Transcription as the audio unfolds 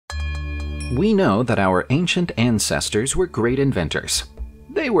We know that our ancient ancestors were great inventors.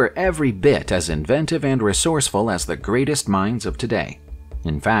 They were every bit as inventive and resourceful as the greatest minds of today.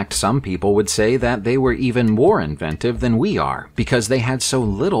 In fact, some people would say that they were even more inventive than we are because they had so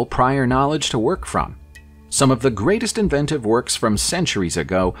little prior knowledge to work from. Some of the greatest inventive works from centuries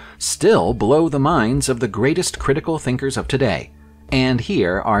ago still blow the minds of the greatest critical thinkers of today. And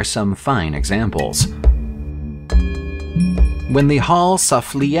here are some fine examples. When the Hal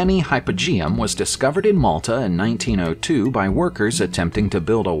Saflieni hypogeum was discovered in Malta in 1902 by workers attempting to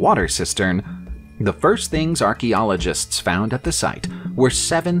build a water cistern, the first things archaeologists found at the site were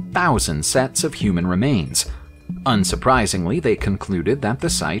 7,000 sets of human remains. Unsurprisingly, they concluded that the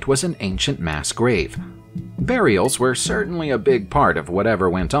site was an ancient mass grave. Burials were certainly a big part of whatever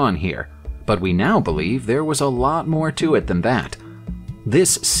went on here, but we now believe there was a lot more to it than that.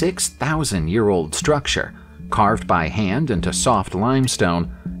 This 6,000-year-old structure, carved by hand into soft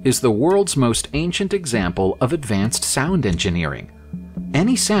limestone, is the world's most ancient example of advanced sound engineering.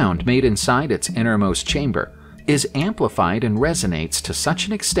 Any sound made inside its innermost chamber is amplified and resonates to such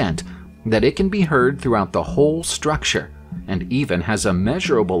an extent that it can be heard throughout the whole structure and even has a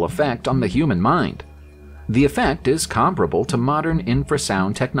measurable effect on the human mind. The effect is comparable to modern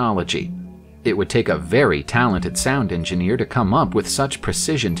infrasound technology. It would take a very talented sound engineer to come up with such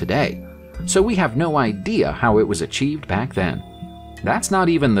precision today, so we have no idea how it was achieved back then. That's not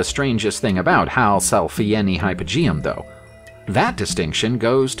even the strangest thing about Hal Saflieni hypogeum, though. That distinction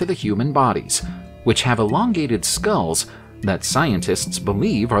goes to the human bodies, which have elongated skulls that scientists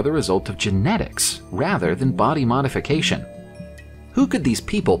believe are the result of genetics rather than body modification. Who could these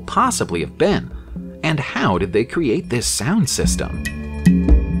people possibly have been, and how did they create this sound system?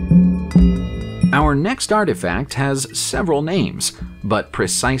 Our next artifact has several names, but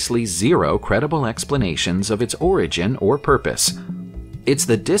precisely zero credible explanations of its origin or purpose. It's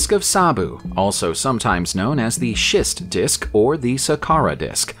the Disk of Sabu, also sometimes known as the Schist Disk or the Saqqara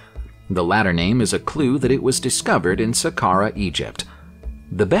Disk. The latter name is a clue that it was discovered in Saqqara, Egypt.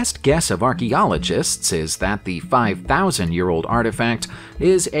 The best guess of archaeologists is that the 5,000-year-old artifact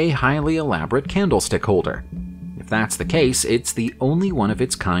is a highly elaborate candlestick holder. If that's the case, it's the only one of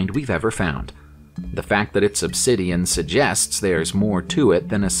its kind we've ever found. The fact that it's obsidian suggests there's more to it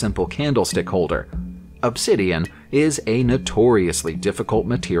than a simple candlestick holder. Obsidian is a notoriously difficult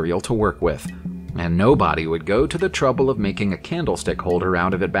material to work with, and nobody would go to the trouble of making a candlestick holder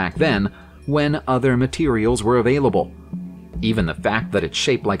out of it back then when other materials were available. Even the fact that it's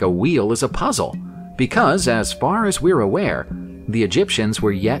shaped like a wheel is a puzzle, because as far as we're aware, the Egyptians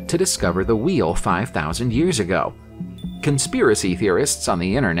were yet to discover the wheel 5,000 years ago. Conspiracy theorists on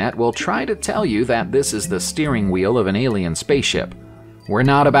the internet will try to tell you that this is the steering wheel of an alien spaceship. We're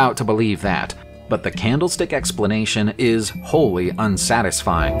not about to believe that, but the candlestick explanation is wholly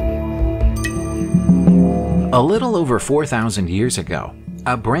unsatisfying. A little over 4,000 years ago,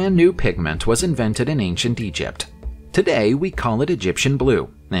 a brand new pigment was invented in ancient Egypt. Today we call it Egyptian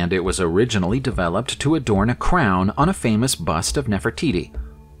blue, and it was originally developed to adorn a crown on a famous bust of Nefertiti.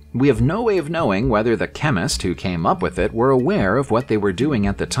 We have no way of knowing whether the chemists who came up with it were aware of what they were doing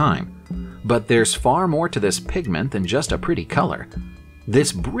at the time, but there's far more to this pigment than just a pretty color.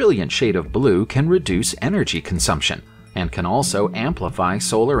 This brilliant shade of blue can reduce energy consumption, and can also amplify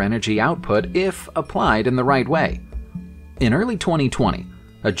solar energy output if applied in the right way. In early 2020,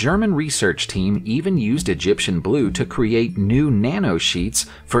 a German research team even used Egyptian blue to create new nanosheets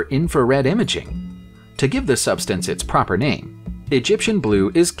for infrared imaging. To give the substance its proper name, Egyptian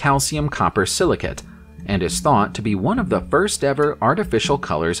blue is calcium copper silicate, and is thought to be one of the first ever artificial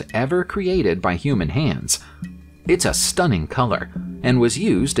colors ever created by human hands. It's a stunning color, and was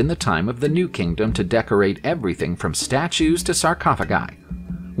used in the time of the New Kingdom to decorate everything from statues to sarcophagi.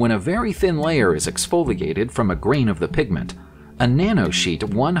 When a very thin layer is exfoliated from a grain of the pigment, a nanosheet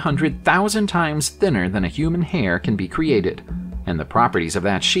 100,000 times thinner than a human hair can be created, and the properties of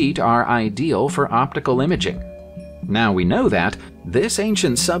that sheet are ideal for optical imaging. Now we know that, this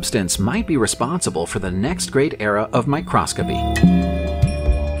ancient substance might be responsible for the next great era of microscopy.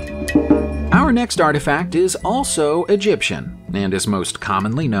 Our next artifact is also Egyptian, and is most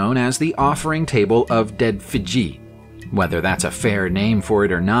commonly known as the offering table of Dedfiji. Whether that's a fair name for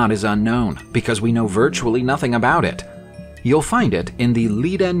it or not is unknown, because we know virtually nothing about it. You'll find it in the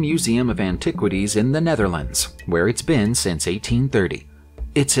Leiden Museum of Antiquities in the Netherlands, where it's been since 1830.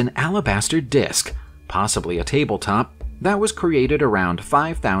 It's an alabaster disc, possibly a tabletop, that was created around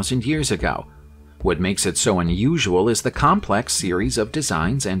 5,000 years ago. What makes it so unusual is the complex series of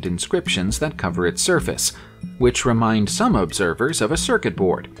designs and inscriptions that cover its surface, which remind some observers of a circuit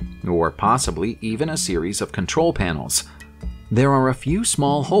board, or possibly even a series of control panels. there are a few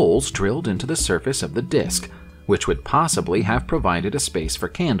small holes drilled into the surface of the disc, which would possibly have provided a space for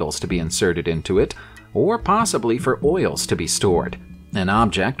candles to be inserted into it, or possibly for oils to be stored. An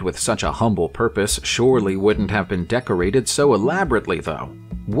object with such a humble purpose surely wouldn't have been decorated so elaborately, though.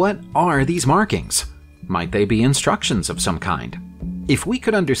 What are these markings? Might they be instructions of some kind? If we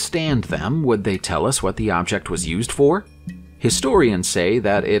could understand them, would they tell us what the object was used for? Historians say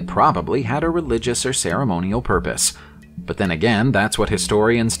that it probably had a religious or ceremonial purpose. But then again, that's what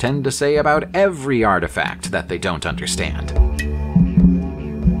historians tend to say about every artifact that they don't understand.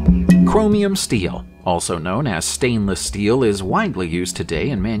 Chromium steel, also known as stainless steel, is widely used today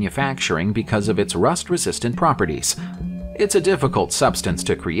in manufacturing because of its rust-resistant properties. It's a difficult substance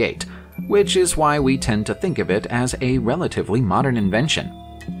to create, which is why we tend to think of it as a relatively modern invention.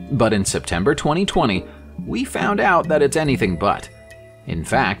 But in September 2020, we found out that it's anything but. In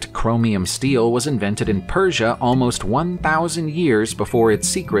fact, chromium steel was invented in Persia almost 1,000 years before its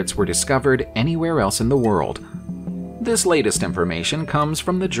secrets were discovered anywhere else in the world. This latest information comes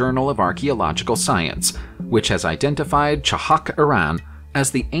from the Journal of Archaeological Science, which has identified Chahak, Iran, as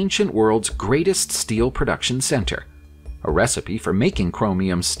the ancient world's greatest steel production center. A recipe for making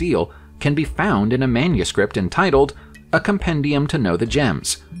chromium steel can be found in a manuscript entitled A Compendium to Know the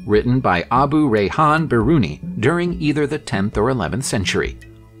Gems, written by Abu Rayhan Biruni during either the 10th or 11th century.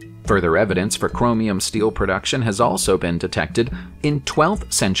 Further evidence for chromium steel production has also been detected in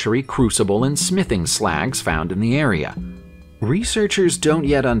 12th century crucible and smithing slags found in the area. Researchers don't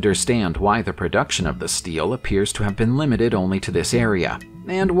yet understand why the production of the steel appears to have been limited only to this area,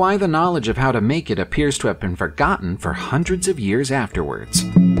 and why the knowledge of how to make it appears to have been forgotten for hundreds of years afterwards.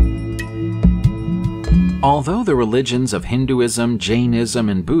 Although the religions of Hinduism, Jainism,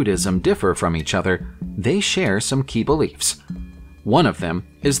 and Buddhism differ from each other, they share some key beliefs. One of them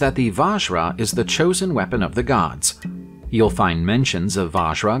is that the Vajra is the chosen weapon of the gods. You'll find mentions of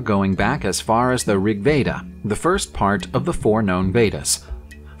Vajra going back as far as the Rig Veda, the first part of the 4 known Vedas.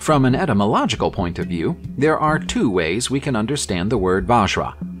 From an etymological point of view, there are 2 ways we can understand the word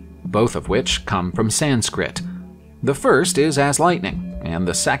Vajra, both of which come from Sanskrit. The first is as lightning, and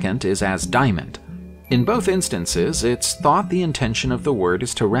the second is as diamond. In both instances, it's thought the intention of the word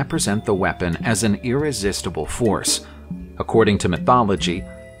is to represent the weapon as an irresistible force. According to mythology,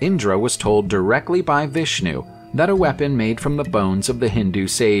 Indra was told directly by Vishnu that a weapon made from the bones of the Hindu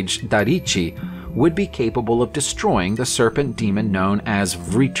sage Darichi would be capable of destroying the serpent demon known as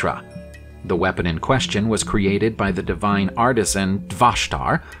Vritra. The weapon in question was created by the divine artisan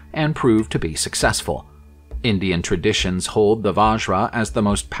Dvashtar and proved to be successful. Indian traditions hold the Vajra as the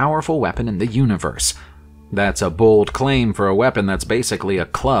most powerful weapon in the universe. That's a bold claim for a weapon that's basically a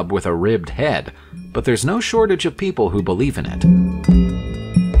club with a ribbed head, but there's no shortage of people who believe in it.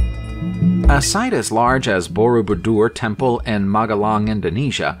 A site as large as Borobudur Temple in Magelang,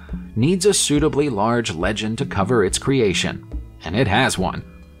 Indonesia, needs a suitably large legend to cover its creation, and it has one.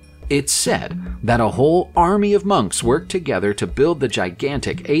 It's said that a whole army of monks worked together to build the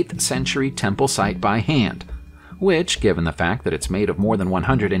gigantic 8th century temple site by hand, which, given the fact that it's made of more than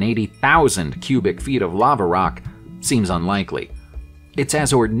 180,000 cubic feet of lava rock, seems unlikely. It's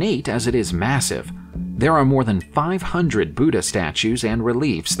as ornate as it is massive. There are more than 500 Buddha statues and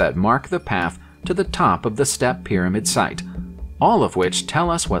reliefs that mark the path to the top of the step pyramid site, all of which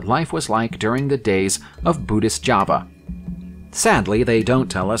tell us what life was like during the days of Buddhist Java. Sadly, they don't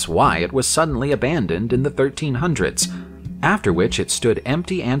tell us why it was suddenly abandoned in the 1300s, after which it stood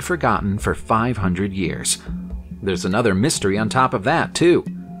empty and forgotten for 500 years. There's another mystery on top of that, too.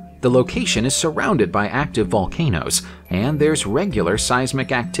 The location is surrounded by active volcanoes, and there's regular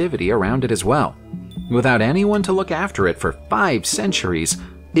seismic activity around it as well. Without anyone to look after it for 5 centuries,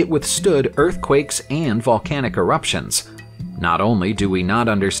 it withstood earthquakes and volcanic eruptions. Not only do we not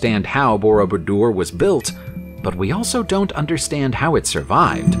understand how Borobudur was built, but we also don't understand how it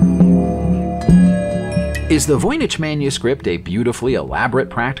survived. Is the Voynich manuscript a beautifully elaborate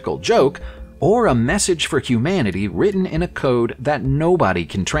practical joke, or a message for humanity written in a code that nobody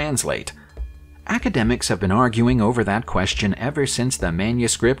can translate? Academics have been arguing over that question ever since the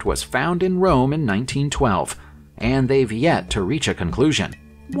manuscript was found in Rome in 1912, and they've yet to reach a conclusion.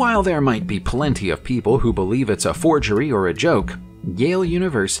 While there might be plenty of people who believe it's a forgery or a joke, Yale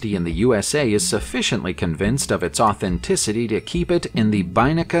University in the USA is sufficiently convinced of its authenticity to keep it in the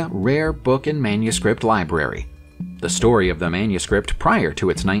Beinecke Rare Book and Manuscript Library. The story of the manuscript prior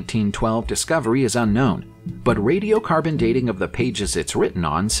to its 1912 discovery is unknown, but radiocarbon dating of the pages it's written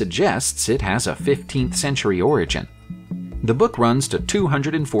on suggests it has a 15th century origin. The book runs to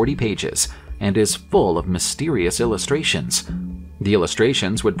 240 pages and is full of mysterious illustrations. The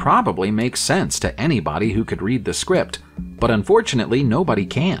illustrations would probably make sense to anybody who could read the script, but unfortunately nobody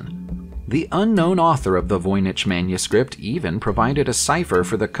can. The unknown author of the Voynich manuscript even provided a cipher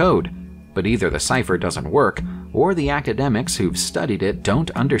for the code, but either the cipher doesn't work, or the academics who've studied it don't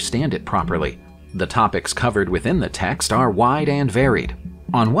understand it properly. The topics covered within the text are wide and varied.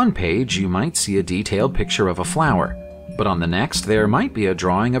 On one page you might see a detailed picture of a flower, but on the next there might be a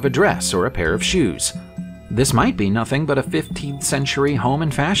drawing of a dress or a pair of shoes. This might be nothing but a 15th century home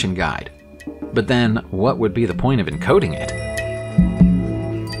and fashion guide. But then, what would be the point of encoding it?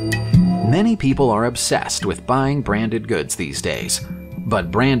 Many people are obsessed with buying branded goods these days,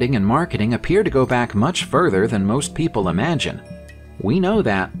 but branding and marketing appear to go back much further than most people imagine. We know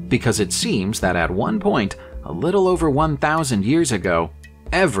that because it seems that at one point, a little over 1,000 years ago,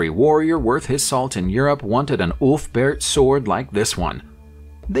 every warrior worth his salt in Europe wanted an Ulfbert sword like this one.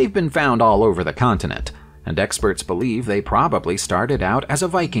 They've been found all over the continent, and experts believe they probably started out as a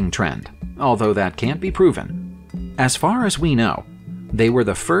Viking trend, although that can't be proven. As far as we know, they were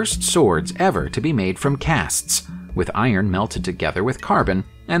the first swords ever to be made from casts, with iron melted together with carbon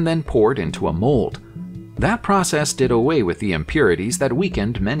and then poured into a mold. That process did away with the impurities that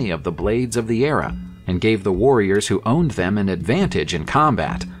weakened many of the blades of the era and gave the warriors who owned them an advantage in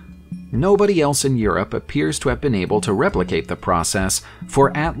combat. Nobody else in Europe appears to have been able to replicate the process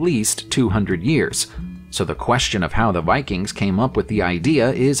for at least 200 years, so the question of how the Vikings came up with the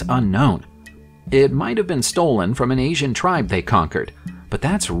idea is unknown. It might have been stolen from an Asian tribe they conquered, but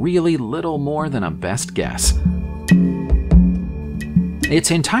that's really little more than a best guess.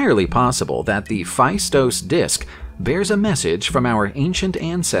 It's entirely possible that the Phaistos disc bears a message from our ancient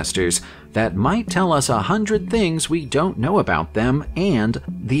ancestors that might tell us 100 things we don't know about them and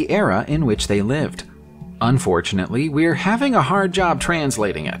the era in which they lived. Unfortunately, we're having a hard job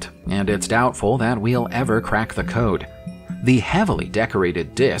translating it, and it's doubtful that we'll ever crack the code. The heavily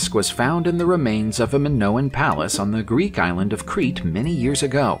decorated disc was found in the remains of a Minoan palace on the Greek island of Crete many years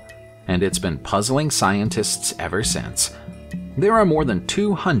ago, and it's been puzzling scientists ever since. There are more than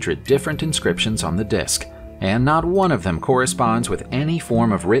 200 different inscriptions on the disc, and not one of them corresponds with any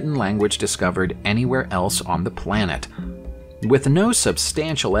form of written language discovered anywhere else on the planet. With no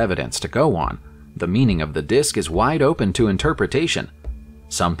substantial evidence to go on, the meaning of the disc is wide open to interpretation.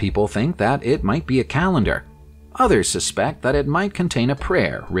 Some people think that it might be a calendar. Others suspect that it might contain a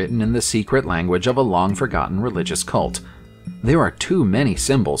prayer written in the secret language of a long-forgotten religious cult. There are too many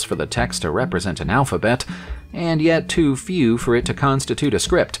symbols for the text to represent an alphabet, and yet too few for it to constitute a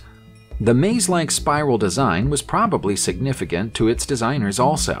script. The maze-like spiral design was probably significant to its designers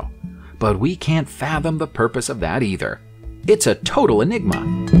also, but we can't fathom the purpose of that either. It's a total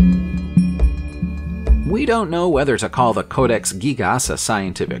enigma. We don't know whether to call the Codex Gigas a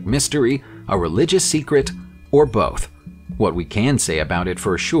scientific mystery, a religious secret, or both. What we can say about it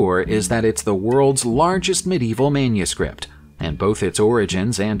for sure is that it's the world's largest medieval manuscript, and both its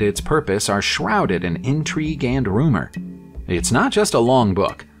origins and its purpose are shrouded in intrigue and rumor. It's not just a long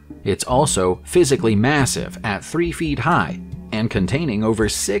book, it's also physically massive at 3 feet high and containing over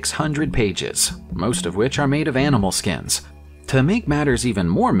 600 pages, most of which are made of animal skins. To make matters even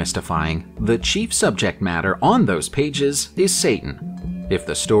more mystifying, the chief subject matter on those pages is Satan. If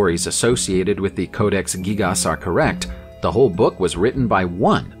the stories associated with the Codex Gigas are correct, the whole book was written by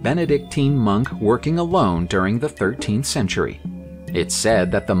one Benedictine monk working alone during the 13th century. It's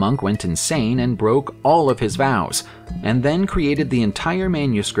said that the monk went insane and broke all of his vows, and then created the entire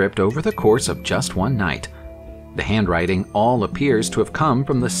manuscript over the course of just one night. The handwriting all appears to have come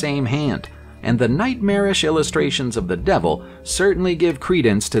from the same hand, and the nightmarish illustrations of the devil certainly give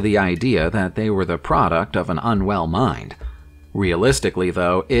credence to the idea that they were the product of an unwell mind. Realistically,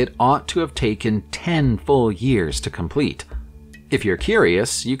 though, it ought to have taken 10 full years to complete. If you're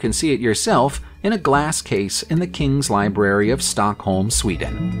curious, you can see it yourself in a glass case in the King's Library of Stockholm,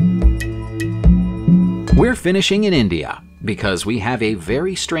 Sweden. We're finishing in India because we have a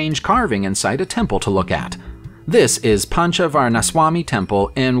very strange carving inside a temple to look at. This is Panchavarnaswamy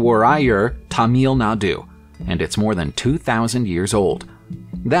Temple in Warayur, Tamil Nadu, and it's more than 2,000 years old.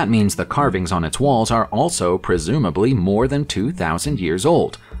 That means the carvings on its walls are also presumably more than 2,000 years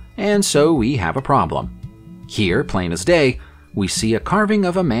old, and so we have a problem. Here, plain as day, we see a carving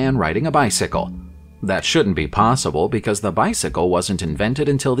of a man riding a bicycle. That shouldn't be possible because the bicycle wasn't invented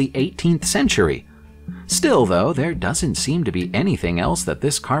until the 18th century. Still, though, there doesn't seem to be anything else that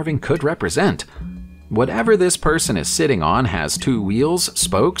this carving could represent. Whatever this person is sitting on has 2 wheels,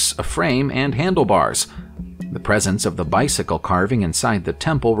 spokes, a frame, and handlebars. The presence of the bicycle carving inside the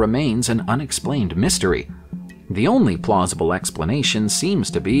temple remains an unexplained mystery. The only plausible explanation seems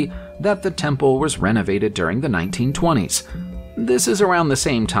to be that the temple was renovated during the 1920s. This is around the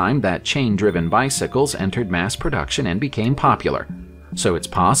same time that chain-driven bicycles entered mass production and became popular. So it's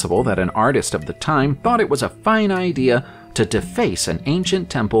possible that an artist of the time thought it was a fine idea to deface an ancient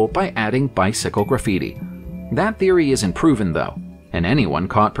temple by adding bicycle graffiti. That theory isn't proven though, and anyone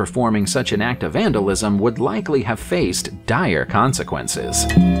caught performing such an act of vandalism would likely have faced dire consequences.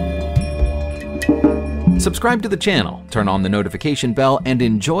 Subscribe to the channel, turn on the notification bell, and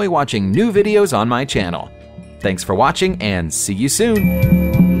enjoy watching new videos on my channel. Thanks for watching, and see you soon!